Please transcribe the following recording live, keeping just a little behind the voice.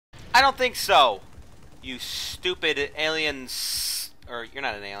I don't think so. You stupid aliens. Or, you're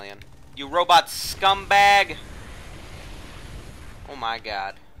not an alien. You robot scumbag. Oh my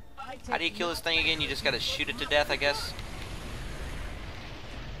god. How do you kill this thing again? You just gotta shoot it to death, I guess.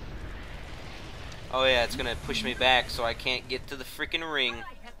 Oh yeah, it's gonna push me back so I can't get to the freaking ring.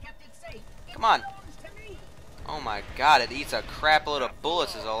 Come on. Oh my god, it eats a crap load of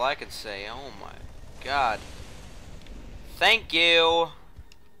bullets is all I can say. Oh my god. Thank you.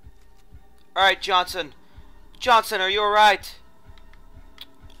 Alright, Johnson. Johnson, are you alright?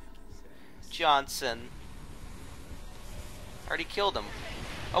 Johnson. I already killed him.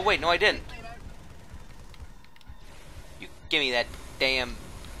 Oh wait, no I didn't. You give me that damn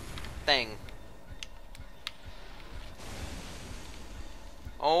thing.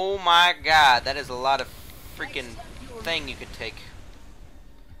 Oh my god, that is a lot of freaking thing you could take.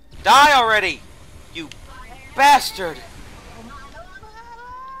 Die already! You bastard!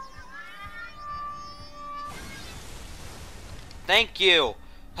 Thank you.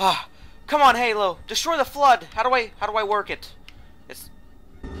 Ah, come on, Halo, destroy the flood. How do I work it? It's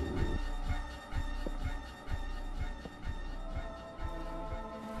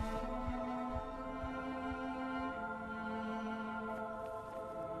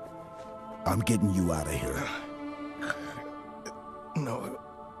I'm getting you out of here. No,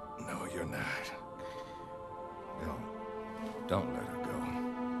 you're not. No, don't let her go.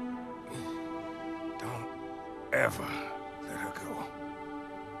 Don't ever let her go.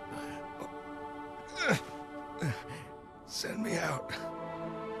 Send me out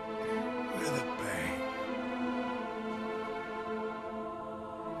with a bang.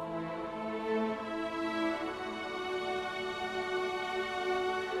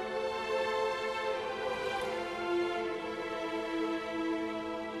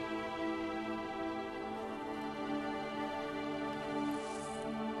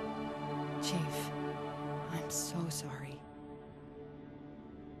 Chief, I'm so sorry.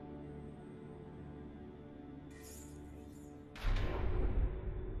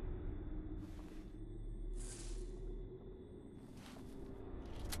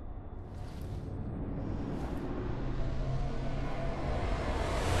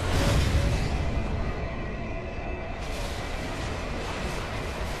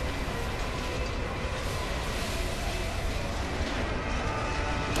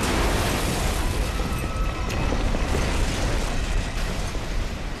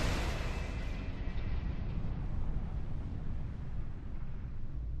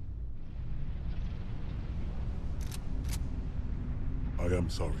 I am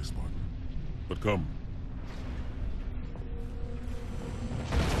sorry, Spartan. But come.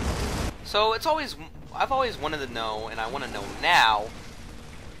 so I've always wanted to know, and I want to know now,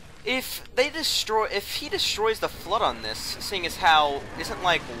 if he destroys the flood on this, seeing as how isn't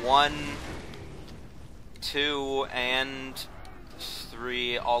like 1, 2, and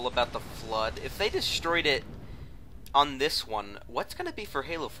 3 all about the flood. If they destroyed it on this one, what's gonna be for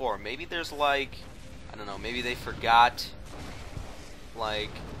Halo 4? Maybe there's like, I don't know, maybe they forgot. Like,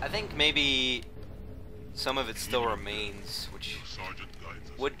 I think maybe some of it still remains, which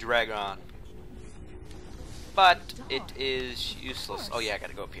would drag on. But it is useless. Oh yeah, I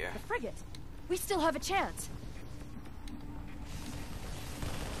gotta go up here. The frigate. We still have a chance.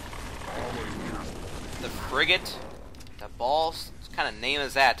 The frigate? The balls? What kind of name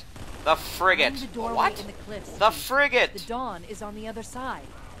is that? The frigate. Find the doorway What? in the cliffs, The Chief. frigate! The dawn is on the other side.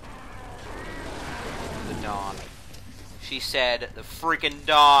 The dawn. She said the freaking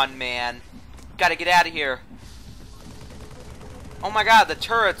dawn, man. Gotta get out of here. Oh my god, the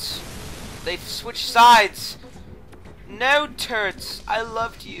turrets. They've switched sides. No turrets. I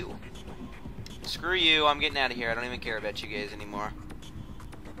loved you. Screw you. I'm getting out of here. I don't even care about you guys anymore.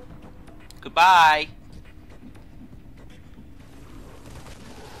 Goodbye.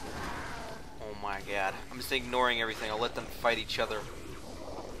 Oh my god. I'm just ignoring everything. I'll let them fight each other.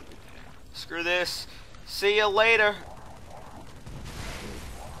 Screw this. See you later.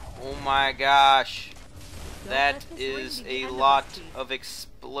 Oh my gosh. That is a lot of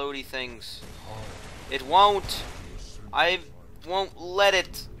explodey things. It won't. I won't let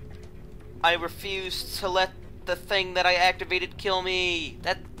it. I refuse to let the thing that I activated kill me.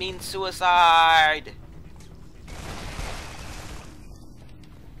 That means suicide.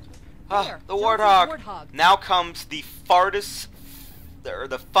 Ah, the Warthog. Now comes the farthest, or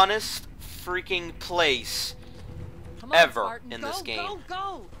the funnest freaking place ever in this game. Go,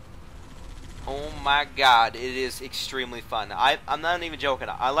 go. Oh my god, it is extremely fun. I'm not even joking.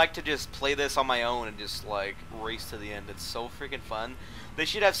 I like to just play this on my own and just like race to the end. It's so freaking fun. They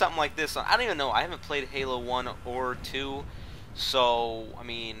should have something like this on. I don't even know. I haven't played Halo 1 or 2. So, I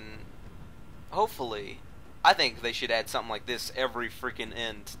mean, hopefully, I think they should add something like this every freaking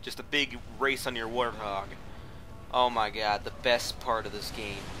end. Just a big race on your warthog. Oh my god, the best part of this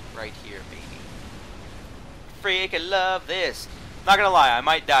game. Right here, baby. Freaking love this. Not gonna lie, I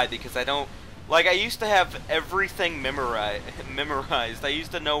might die because I don't... Like, I used to have everything memorized. I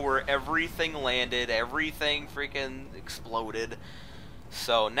used to know where everything landed, everything freaking exploded.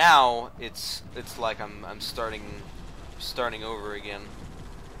 So now, it's like I'm starting over again.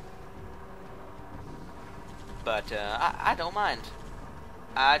 But, I don't mind.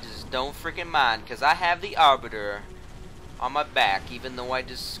 I just don't freaking mind, because I have the Arbiter on my back, even though I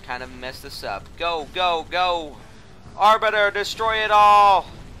just kind of messed this up. Go, go, go! Arbiter, destroy it all!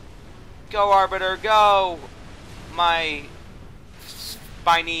 Go, Arbiter, go! My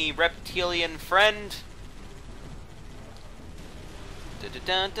spiny reptilian friend. I'm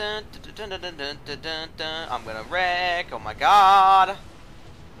gonna wreck, oh my god!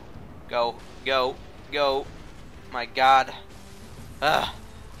 Go, go, go! My god. Ugh.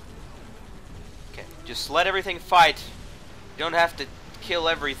 Okay, just let everything fight. You don't have to kill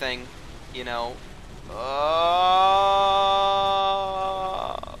everything, you know.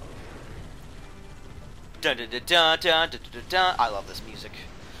 Dun dun dun dun dun dun dun dun. I love this music.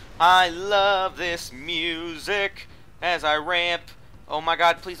 I love this music as I ramp. Oh my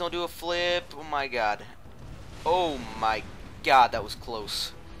god, please don't do a flip. Oh my god. Oh my god, that was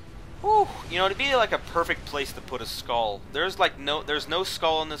close. Whew. You know, it'd be like a perfect place to put a skull. There's no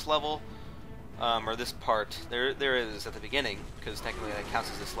skull in this level. Or this part. There is at the beginning, because technically that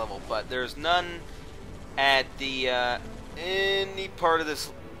counts as this level, but there's none at the any part of this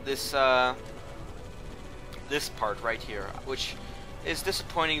part right here, which is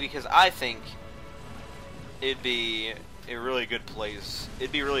disappointing because I think it'd be a really good place.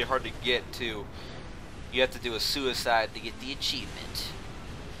 It'd be really hard to get to. You have to do a suicide to get the achievement.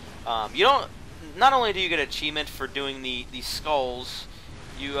 You don't. Not only do you get an achievement for doing the skulls,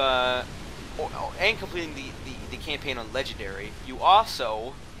 you and completing the campaign on Legendary, you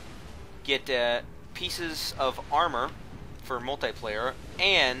also get pieces of armor for multiplayer,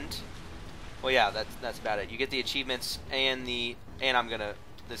 and well, yeah, that's about it. You get the achievements and I'm gonna.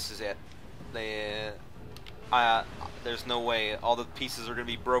 This is it. There's no way all the pieces are gonna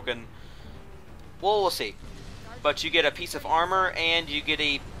be broken. Well, we'll see. But you get a piece of armor and you get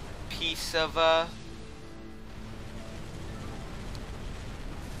a piece of armor.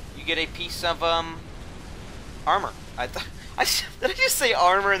 Did I just say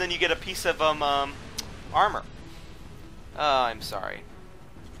armor and then you get a piece of armor? I'm sorry.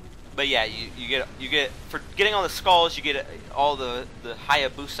 But yeah, you get for getting all the skulls, you get all the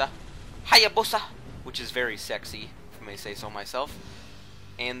Hayabusa, which is very sexy, if I may say so myself.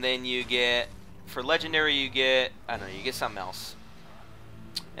 And then you get, for Legendary, you get, I don't know, you get something else.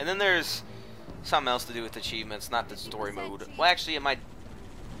 And then there's something else to do with achievements, not the story mode. Well, actually, I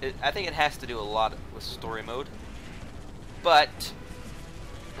think it has to do a lot with story mode. But,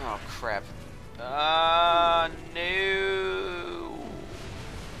 oh crap. No.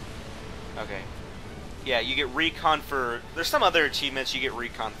 Okay. Yeah, you get recon for, there's some other achievements you get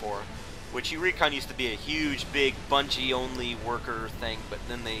recon for. Which recon used to be a huge, big, Bungie-only worker thing, but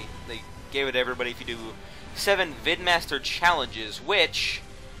then they gave it to everybody if you do 7 Vidmaster challenges, which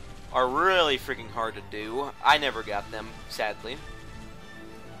are really freaking hard to do. I never got them, sadly.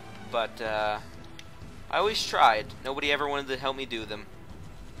 But, I always tried. Nobody ever wanted to help me do them.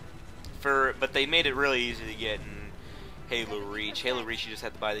 But they made it really easy to get in Halo Reach. Halo Reach, you just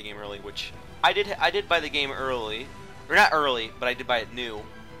had to buy the game early, which I did buy the game early. Or not early, but I did buy it new.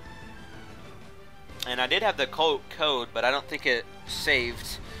 And I did have the code, but I don't think it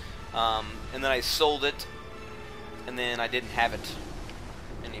saved. And then I sold it, and then I didn't have it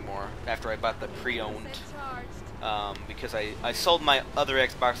anymore after I bought the pre-owned. Because I sold my other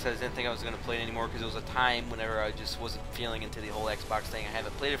Xbox. I didn't think I was going to play it anymore because it was a time whenever I just wasn't feeling into the whole Xbox thing. I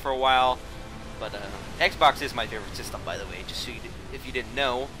haven't played it for a while, but Xbox is my favorite system, by the way, just so if you didn't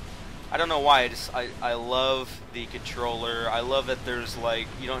know. I don't know why, I love the controller. I love that there's, like,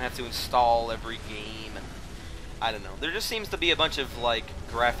 you don't have to install every game, and I don't know. There just seems to be a bunch of, like,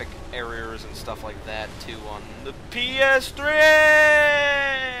 graphic errors and stuff like that, too, on the PS3!